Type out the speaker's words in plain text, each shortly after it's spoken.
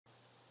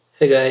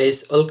Hey guys,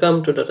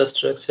 welcome to data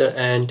structure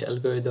and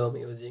algorithm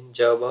using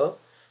Java.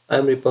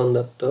 I'm Ripan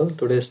Datta.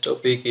 Today's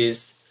topic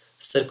is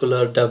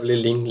circular doubly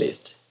linked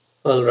list.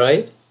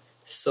 Alright,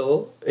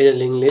 so in a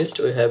linked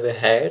list we have a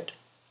head.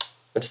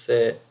 Let's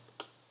say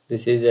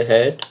this is a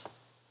head.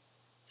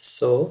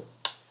 So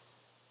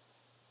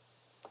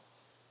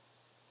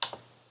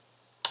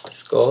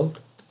it's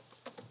called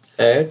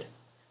head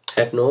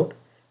node,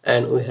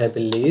 and we have a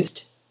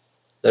list.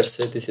 Let's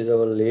say this is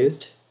our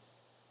list.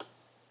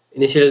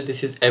 Initially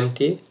this is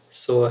empty,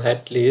 so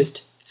head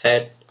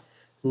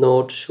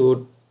node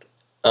should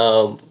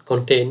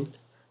contain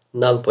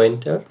null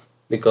pointer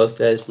because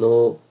there is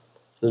no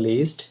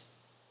list,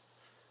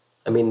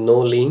 no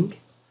link.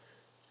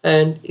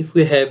 And if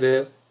we have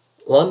a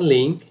one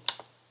link,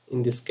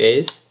 in this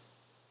case,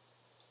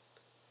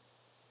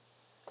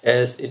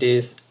 as it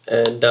is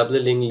a doubly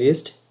linked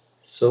list,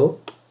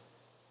 so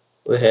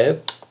we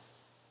have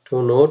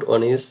two nodes.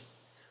 One is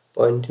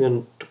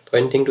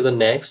pointing to the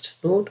next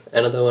node,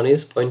 another one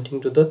is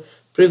pointing to the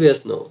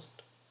previous node.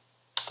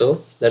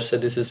 So let's say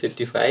this is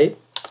 55.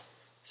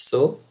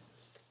 So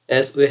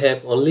as we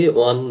have only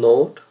one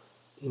node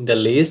in the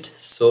list,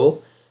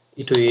 so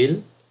it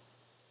will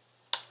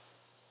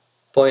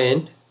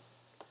point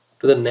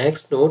to the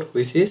next node,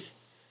 which is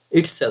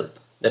itself.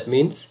 That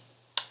means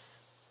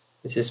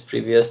this is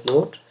previous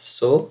node,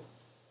 so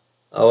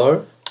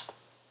our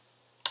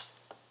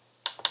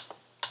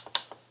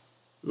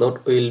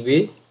node will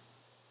be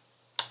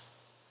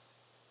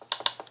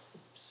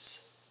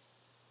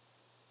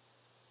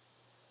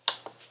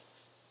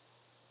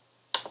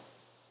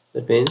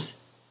that means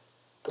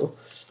no.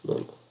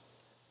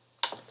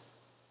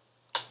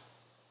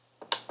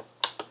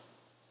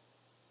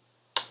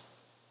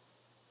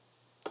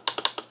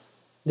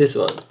 This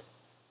one,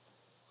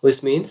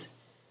 which means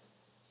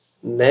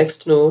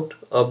next node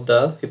of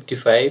the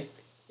 55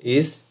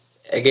 is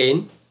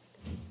again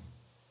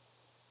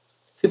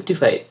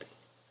 55,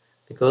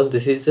 because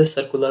this is a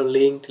circular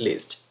linked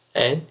list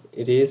and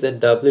it is a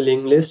doubly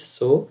linked list,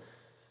 so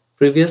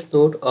previous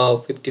node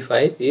of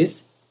 55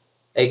 is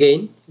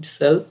again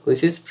itself,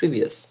 which is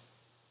previous.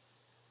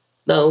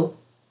 Now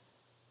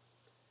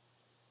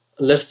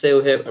let's say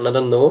we have another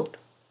node,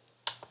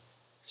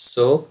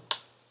 so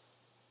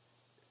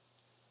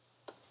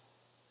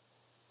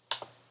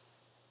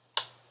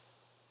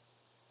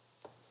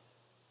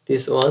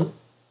this one,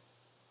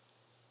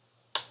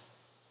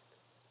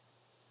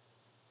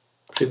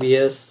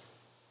 previous,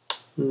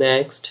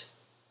 next,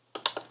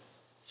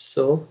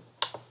 so,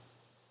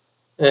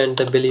 and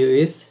the value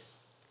is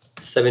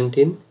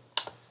 17,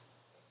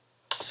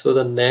 so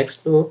the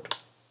next node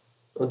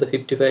of the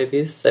 55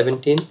 is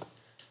 17,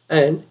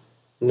 and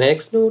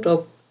next node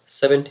of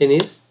 17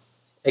 is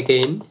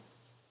again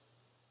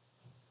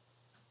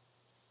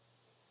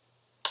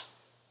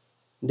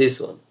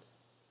this one,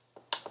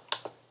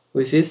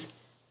 which is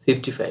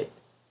 55.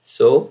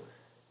 So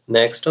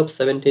next of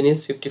 17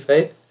 is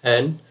 55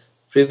 and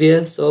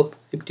previous of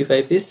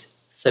 55 is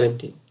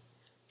 17.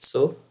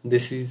 So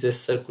this is a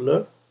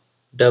circular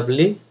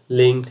doubly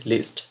linked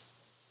list.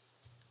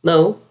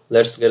 Now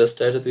let's get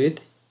started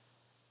with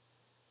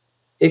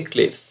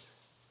Eclipse.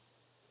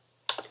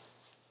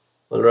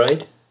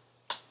 Alright,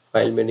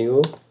 file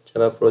menu,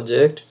 Java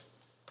project,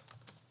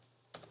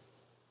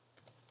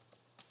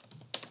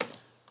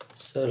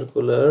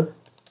 circular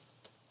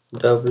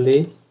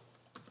doubly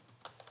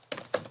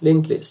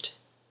linked list.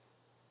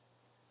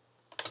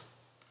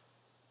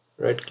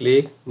 Right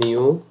click,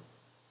 new,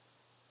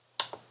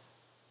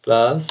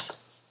 class,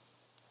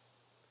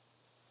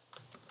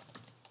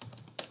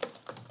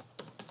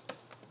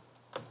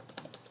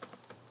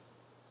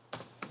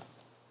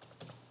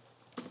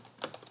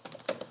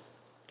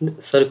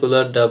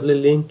 circular doubly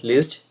linked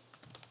list,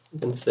 you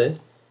can say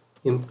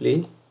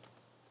implementation.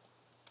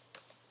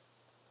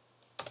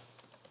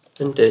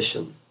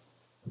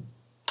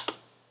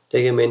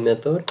 Take a main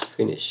method,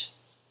 finish.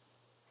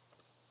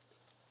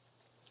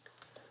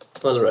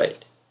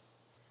 Alright,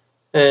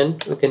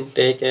 and we can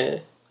take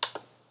a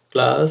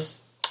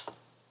class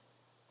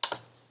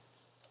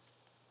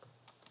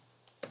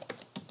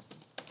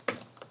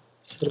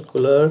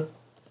circular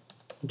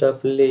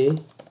doubly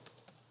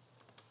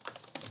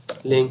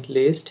linked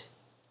list.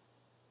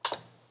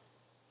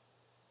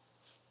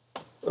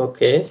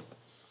 Okay,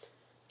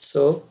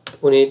 so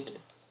we need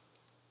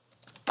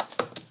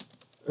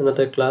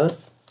another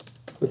class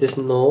which is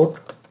node.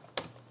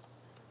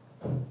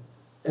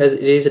 As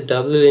it is a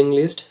doubly linked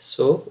list,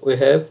 so we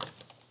have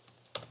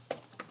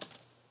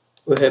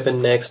a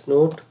next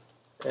node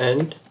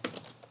and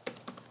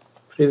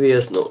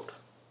previous node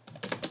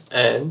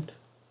and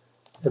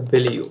a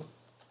value.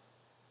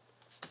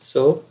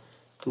 So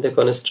in the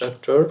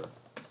constructor,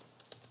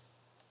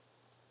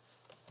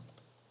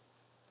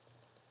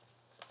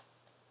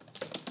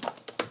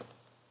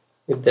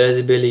 if there is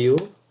a value,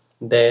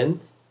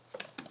 then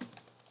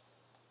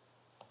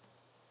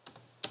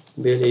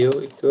value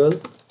equal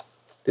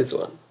this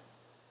one.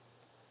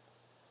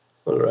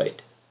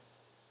 Alright,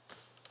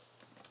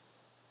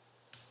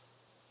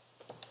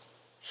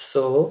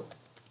 so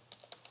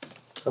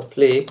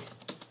apply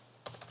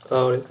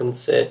or you can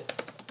say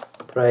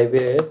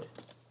private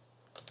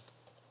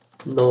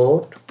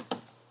node.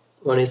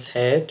 One is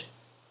head,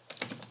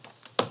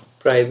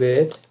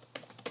 private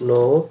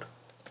node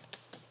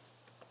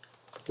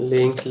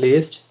linked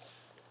list,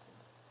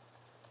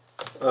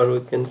 or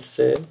we can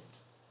say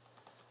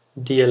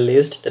DL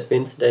list, that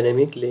means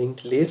dynamic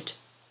linked list,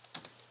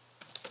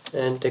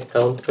 and a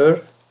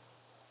counter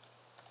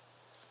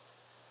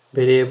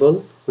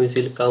variable which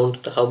will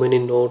count how many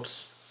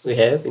nodes we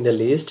have in the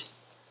list.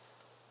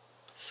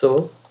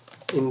 So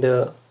in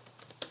the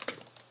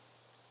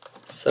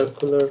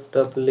circular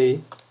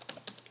doubly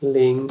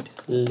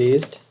linked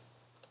list,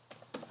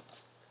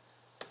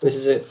 which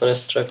is a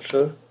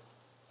constructor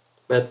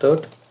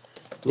method,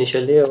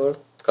 initially our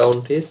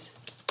count is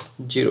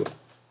 0.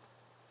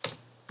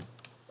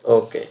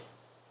 Okay,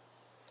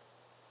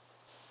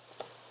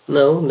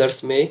 now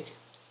let's make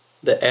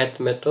the add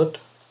method,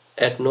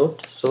 add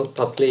node. So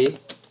public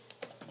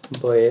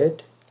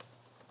void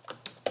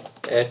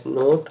add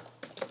node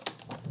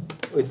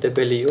with the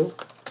value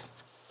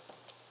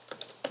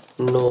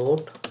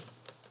node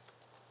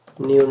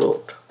new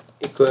node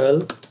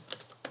equal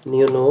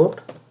new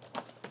node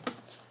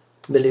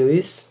value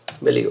is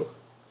value.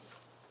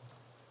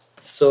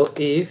 So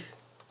if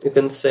you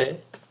can say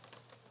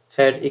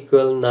head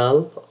equal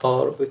null,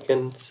 or we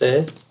can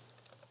say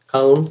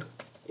count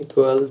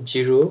equal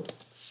 0,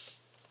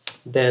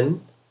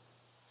 then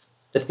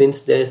that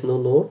means there is no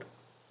node.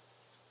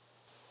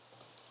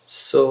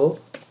 So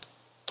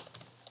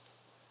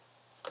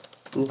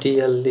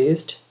DL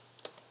list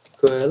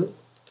equal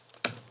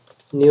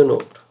new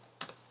node,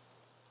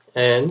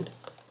 and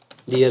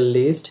DL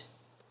list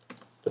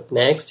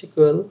next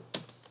equal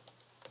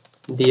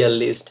DL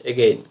list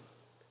again,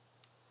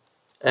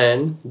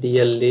 and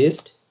DL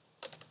list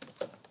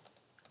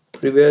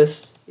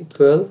previous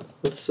equal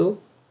also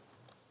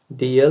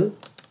DL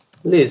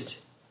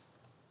list,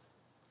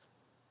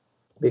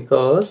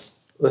 because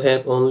we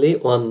have only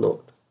one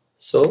node.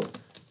 So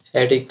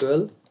head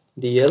equal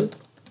DL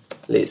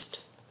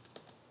list,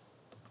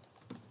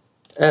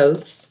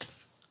 else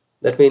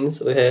that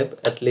means we have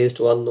at least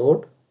one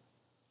node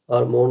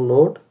or more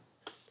node.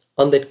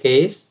 On that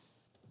case,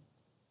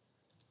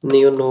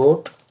 new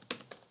node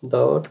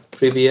dot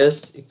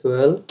previous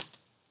equal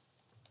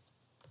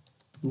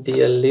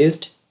DL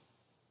list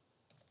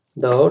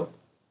dot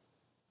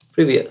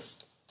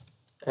previous,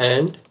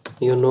 and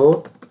new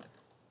node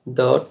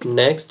dot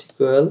next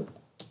equal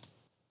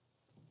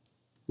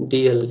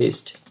DL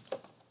list.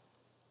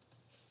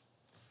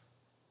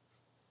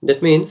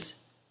 That means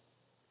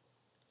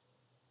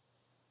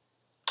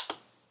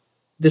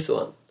this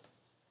one,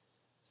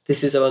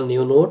 this is our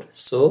new node.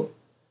 So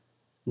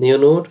new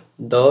node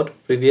dot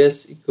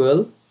previous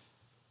equal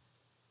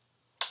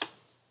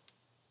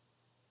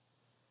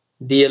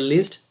DL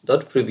list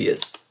dot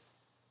previous,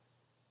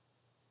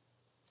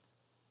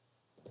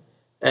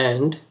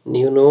 and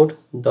new node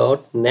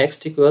dot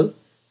next equal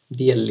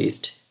DL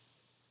list.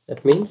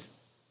 That means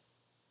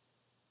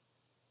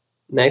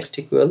next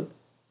equal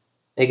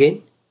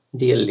again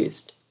DL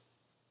list.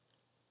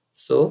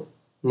 So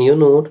new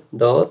node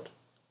dot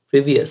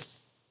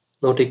previous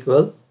not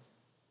equal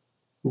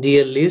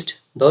DL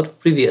list dot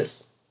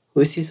previous,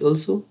 which is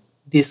also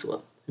this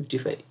one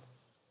 55.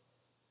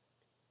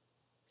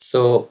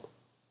 So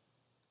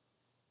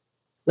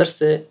let's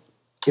say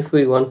if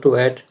we want to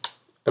add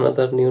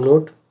another new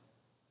node,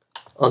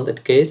 on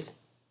that case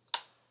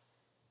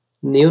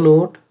new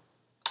node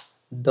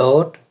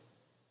dot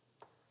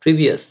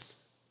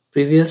previous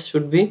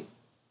should be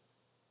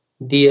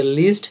DL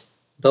list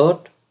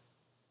dot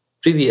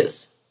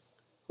previous,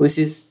 which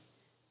is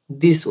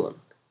this one.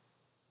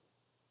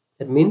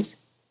 That means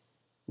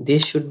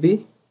this should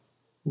be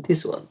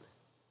this one,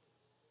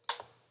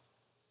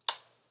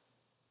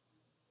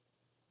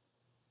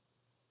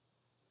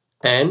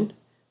 and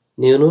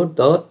new node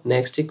dot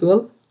next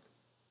equal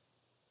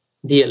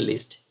DL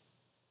list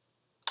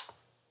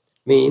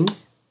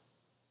means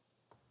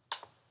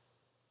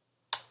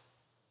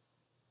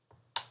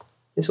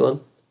this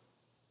one.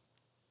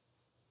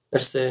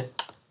 Let's say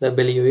the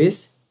value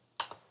is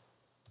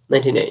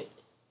 99.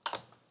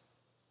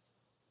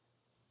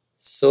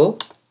 So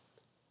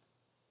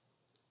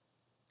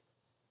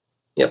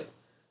yep,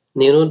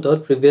 new node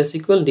dot previous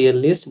equal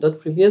DL list dot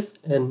previous,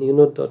 and new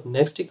node dot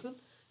next equal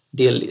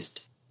DL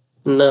list.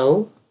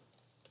 Now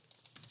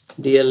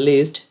DL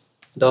list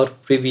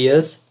dot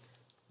previous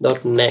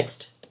dot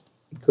next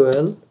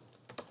equal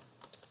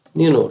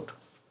new node.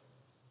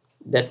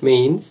 That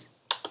means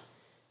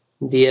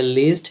DL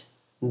list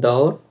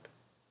dot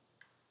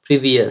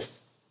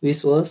previous,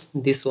 which was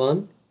this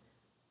one,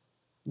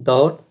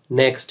 dot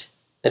next.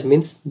 That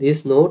means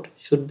this node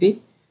should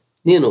be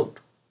new node,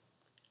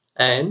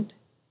 and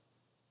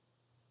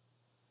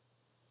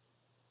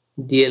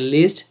DL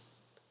list,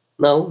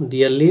 now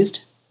DL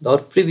list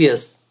dot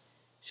previous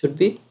should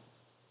be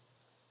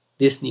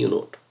this new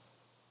node.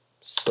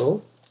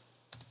 So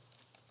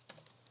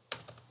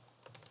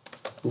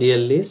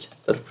DL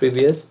list dot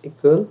previous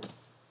equal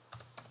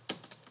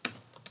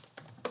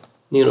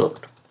new node,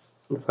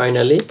 and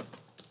finally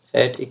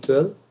head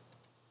equal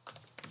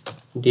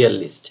DL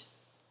list.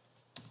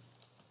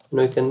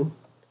 Now we can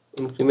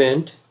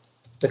increment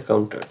the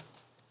counter.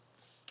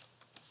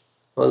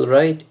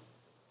 Alright,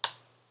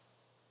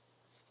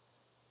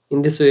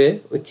 in this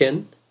way we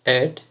can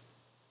add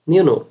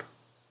new node.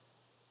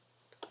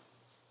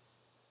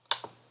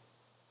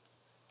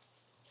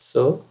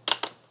 So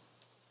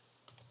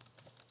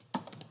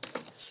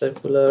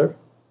circular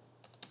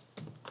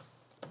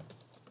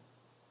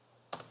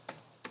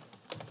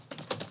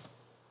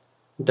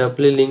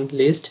doubly linked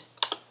list,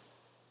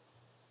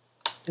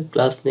 the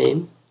class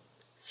name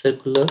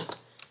circular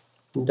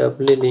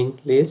doubly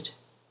linked list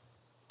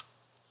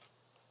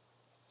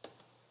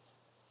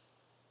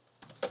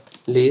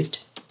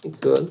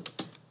equal,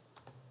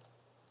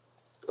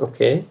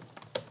 okay,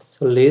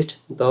 so list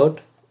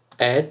dot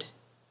add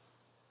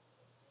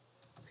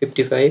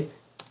 55,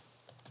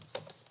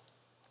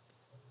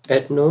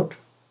 add node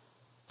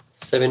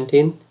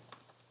 17,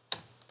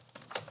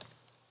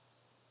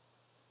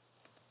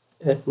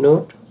 add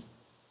node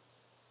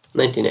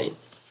 99.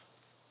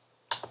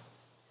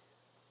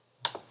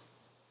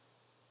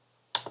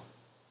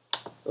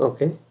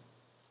 Okay,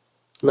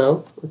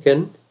 now we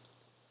can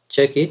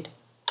check it.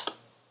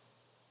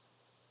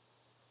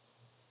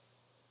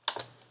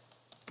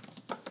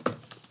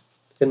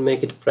 We can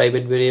make it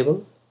private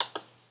variable.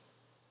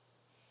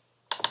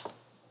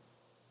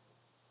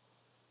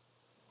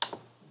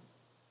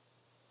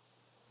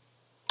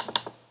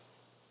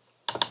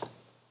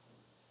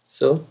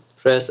 So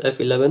press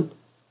F11,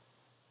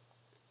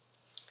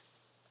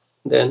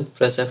 then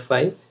press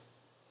F5.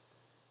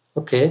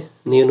 Okay,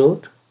 new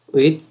node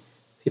with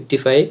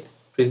 55,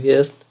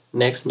 previous,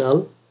 next,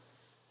 null.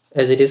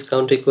 As it is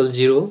count equal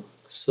 0,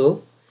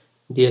 so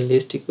DL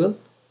list equal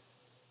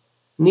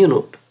new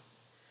node,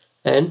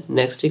 and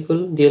next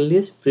equal DL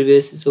list,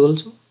 previous is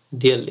also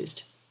DL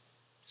list.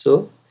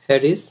 So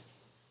head is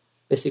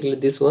basically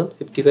this one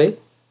 55.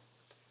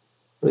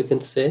 We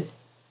can say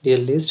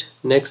DL list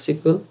next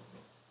equal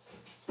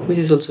which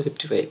is also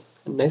 55,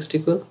 and next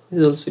equal which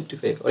is also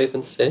 55, or you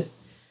can say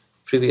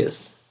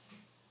previous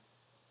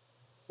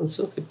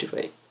also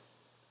 55.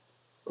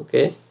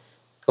 Okay,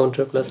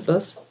 counter plus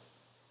plus,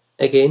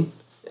 again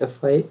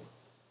F5,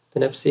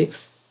 then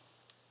F6,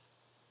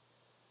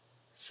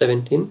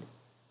 17.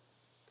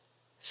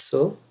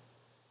 So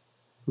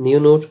new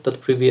node dot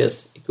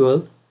previous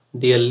equal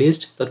DL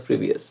list dot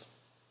previous,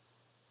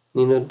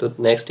 new node dot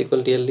next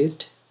equal DL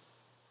list.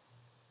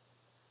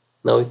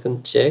 Now we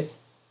can check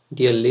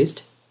DL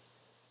list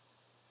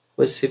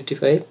was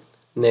 55,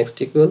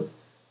 next equal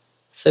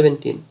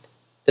 17,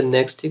 the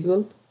next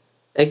equal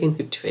again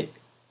 55,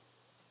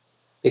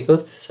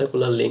 because this is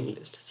circular linked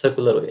list,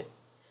 circular way,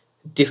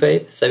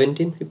 55,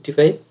 17,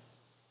 55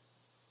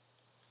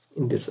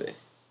 in this way.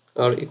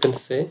 Or you can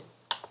say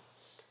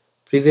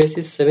previous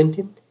is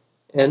 17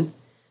 and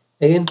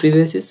again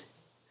previous is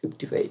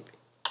 55.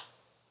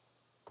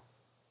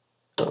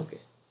 Okay,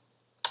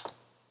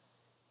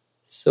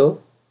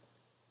 so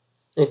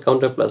a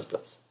counter plus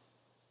plus.